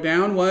I wrote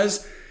down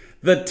was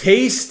the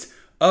taste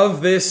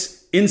of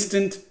this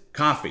instant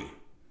coffee,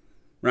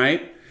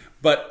 right?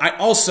 But I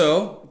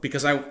also,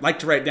 because I like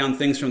to write down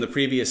things from the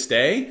previous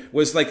day,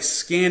 was like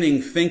scanning,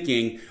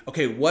 thinking,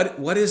 okay, what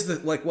was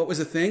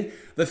the thing?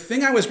 The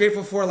thing I was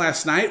grateful for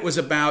last night was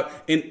about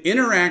an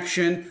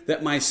interaction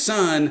that my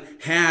son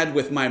had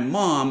with my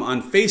mom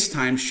on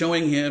FaceTime,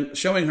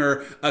 showing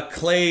her a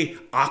clay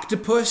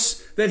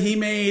octopus that he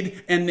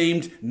made and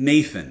named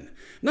Nathan.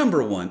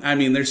 Number one, I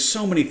mean, there's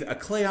so many, a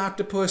clay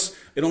octopus,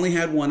 it only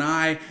had one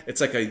eye.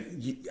 It's like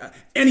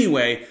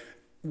anyway,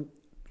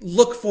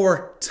 look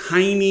for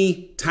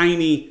tiny,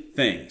 tiny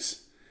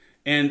things,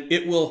 and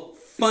it will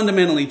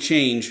fundamentally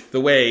change the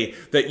way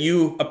that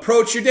you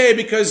approach your day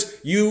because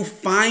you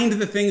find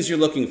the things you're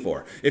looking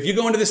for. If you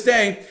go into this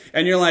day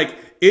and you're like,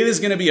 it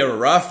is going to be a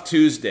rough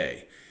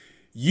Tuesday,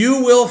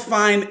 you will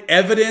find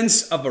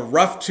evidence of a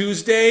rough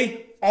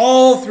Tuesday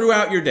all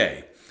throughout your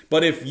day.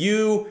 But if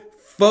you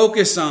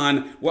focus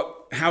on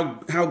what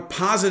how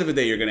positive a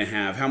day you're going to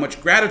have, how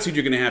much gratitude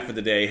you're going to have for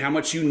the day, how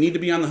much you need to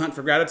be on the hunt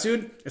for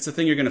gratitude, it's the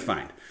thing you're going to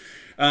find.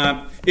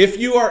 If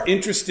you are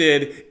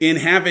interested in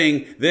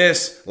having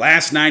this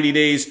Last 90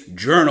 Days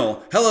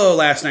Journal, hello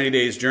Last 90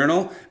 Days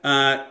Journal,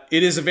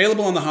 it is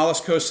available on the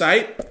Hollisco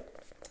site.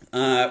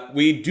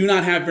 We do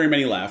not have very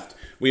many left.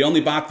 We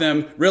only bought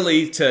them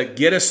really to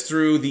get us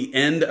through the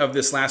end of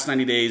this last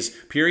 90 days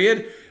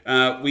period.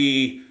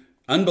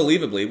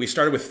 Unbelievably, we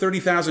started with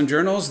 30,000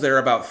 journals. There are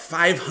about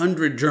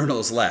 500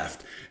 journals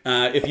left.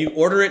 If you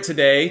order it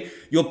today,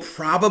 you'll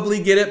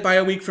probably get it by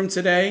a week from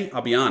today.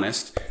 I'll be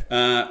honest.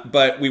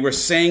 But we were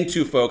saying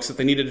to folks that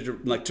they needed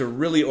to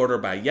really order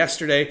by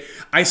yesterday.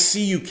 I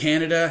see you,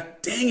 Canada.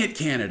 Dang it,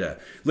 Canada.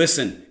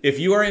 Listen, if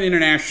you are an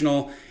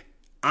international,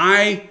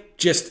 I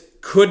just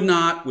could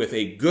not, with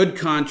a good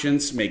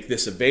conscience, make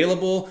this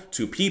available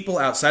to people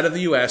outside of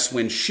the U.S.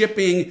 when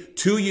shipping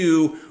to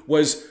you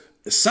was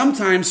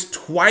sometimes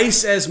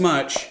twice as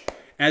much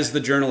as the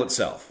journal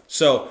itself.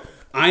 So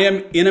I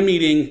am in a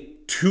meeting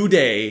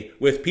today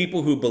with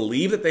people who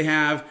believe that they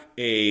have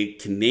a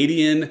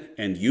Canadian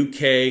and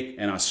UK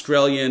and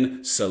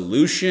Australian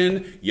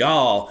solution.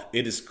 Y'all,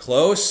 it is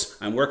close.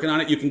 I'm working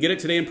on it. You can get it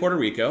today in Puerto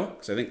Rico,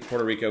 because I think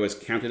Puerto Rico is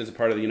counted as a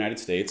part of the United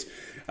States.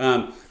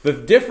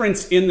 The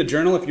difference in the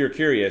journal, if you're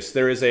curious,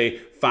 there is a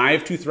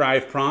 5 to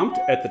Thrive prompt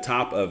at the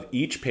top of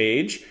each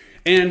page.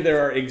 And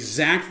there are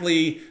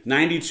exactly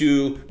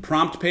 92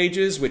 prompt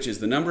pages, which is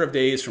the number of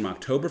days from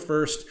October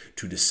 1st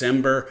to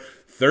December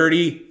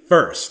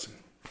 31st.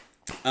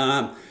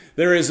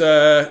 There is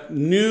a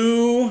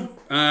new,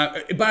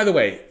 by the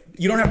way,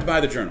 you don't have to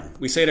buy the journal.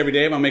 We say it every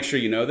day, but I'll make sure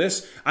you know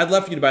this. I'd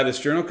love for you to buy this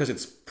journal because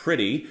it's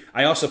pretty.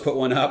 I also put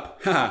one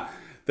up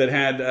that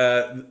had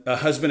a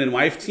husband and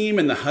wife team,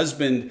 and the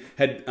husband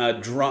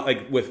had drawn,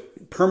 like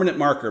with permanent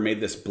marker, made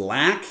this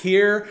black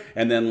here,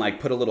 and then like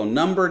put a little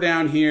number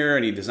down here,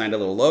 and he designed a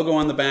little logo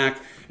on the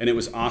back, and it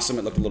was awesome.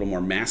 It looked a little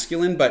more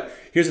masculine. But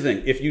here's the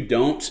thing. If you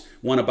don't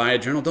want to buy a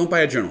journal, don't buy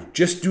a journal.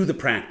 Just do the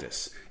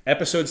practice.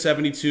 Episode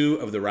 72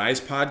 of the Rise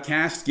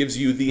podcast gives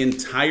you the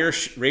entire,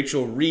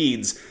 Rachel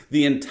reads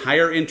the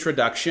entire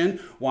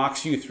introduction,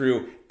 walks you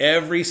through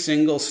every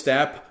single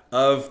step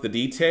of the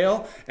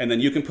detail, and then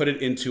you can put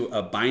it into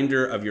a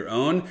binder of your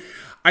own.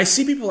 I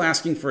see people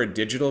asking for a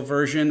digital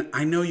version.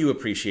 I know you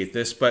appreciate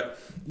this, but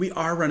we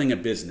are running a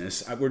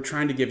business. We're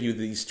trying to give you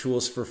these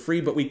tools for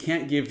free, but we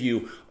can't give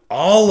you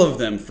all of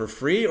them for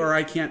free, or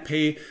I can't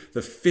pay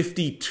the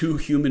 52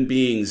 human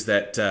beings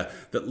that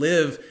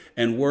live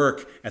and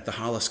work at the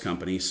Hollis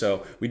Company.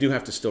 So we do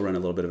have to still run a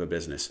little bit of a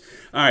business.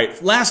 All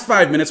right, last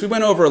 5 minutes. We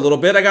went over a little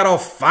bit. I got all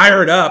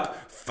fired up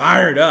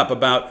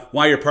about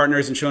why your partner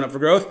isn't showing up for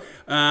growth.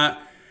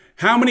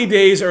 How many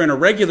days are in a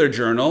regular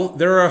journal?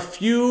 There are a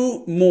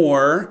few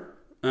more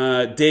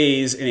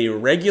days in a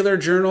regular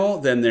journal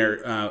than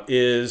there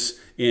is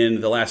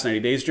in the Last 90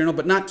 Days journal,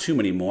 but not too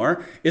many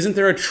more. Isn't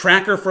there a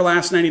tracker for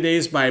Last 90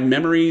 Days by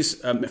Memories,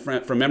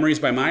 from Memories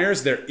by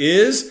Myers? There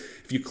is.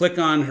 If you click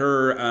on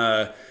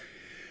her,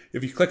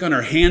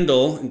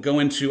 handle and go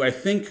into, I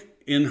think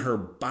in her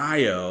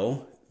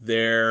bio,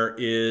 there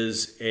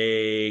is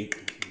a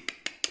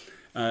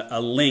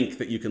link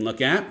that you can look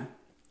at.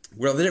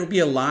 Will there be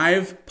a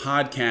live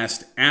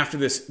podcast after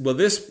this? Will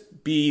this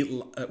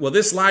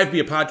live be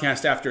a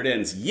podcast after it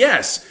ends?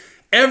 Yes.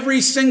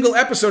 Every single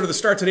episode of the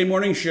Start Today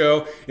Morning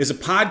Show is a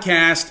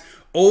podcast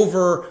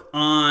over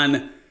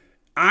on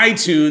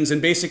iTunes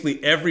and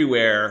basically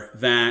everywhere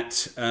that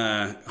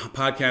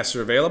podcasts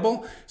are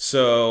available.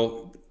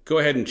 So go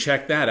ahead and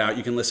check that out.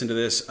 You can listen to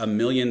this a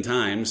million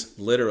times,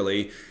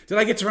 literally. Did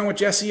I get to run with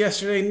Jesse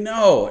yesterday?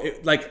 No.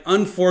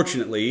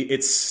 Unfortunately,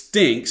 it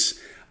stinks.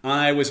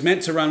 I was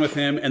meant to run with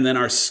him, and then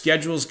our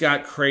schedules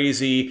got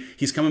crazy.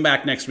 He's coming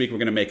back next week. We're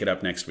going to make it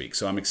up next week.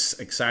 So I'm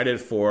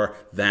excited for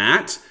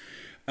that.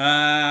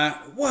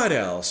 What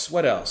else?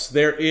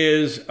 There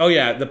is,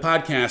 the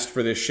podcast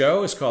for this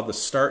show is called the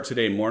Start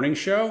Today Morning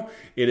Show.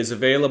 It is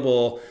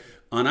available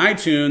on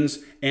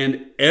iTunes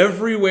and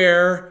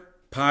everywhere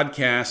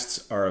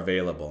podcasts are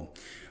available.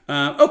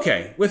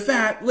 Okay, with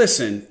that,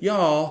 listen,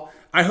 y'all,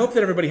 I hope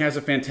that everybody has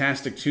a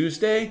fantastic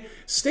Tuesday.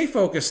 Stay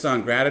focused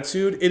on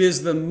gratitude. It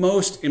is the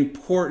most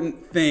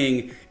important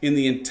thing in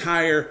the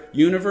entire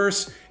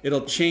universe.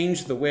 It'll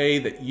change the way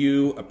that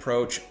you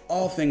approach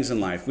all things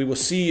in life. We will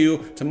see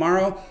you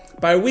tomorrow.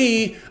 By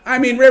we, I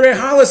mean Ray Ray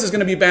Hollis is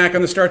going to be back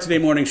on the Start Today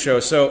Morning Show.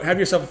 So have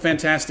yourself a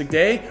fantastic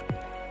day.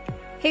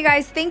 Hey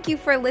guys, thank you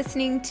for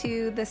listening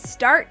to the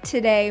Start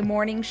Today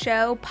Morning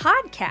Show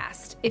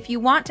podcast. If you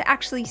want to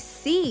actually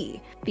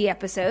see the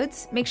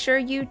episodes, make sure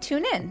you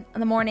tune in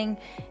the morning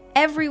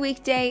every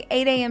weekday,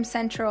 8 a.m.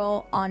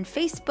 Central on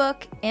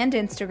Facebook and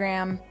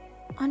Instagram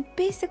on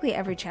basically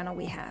every channel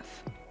we have.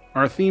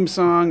 Our theme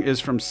song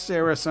is from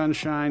Sarah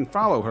Sunshine.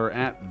 Follow her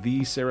at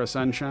The Sarah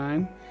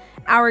Sunshine.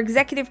 Our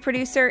executive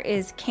producer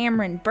is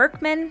Cameron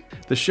Berkman.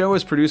 The show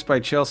is produced by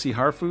Chelsea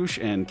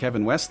Harfouche and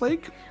Kevin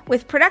Westlake,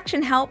 with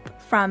production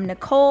help from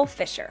Nicole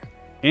Fisher.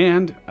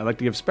 And I'd like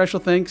to give special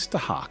thanks to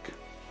Hawk,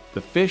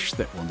 the fish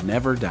that will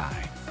never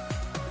die.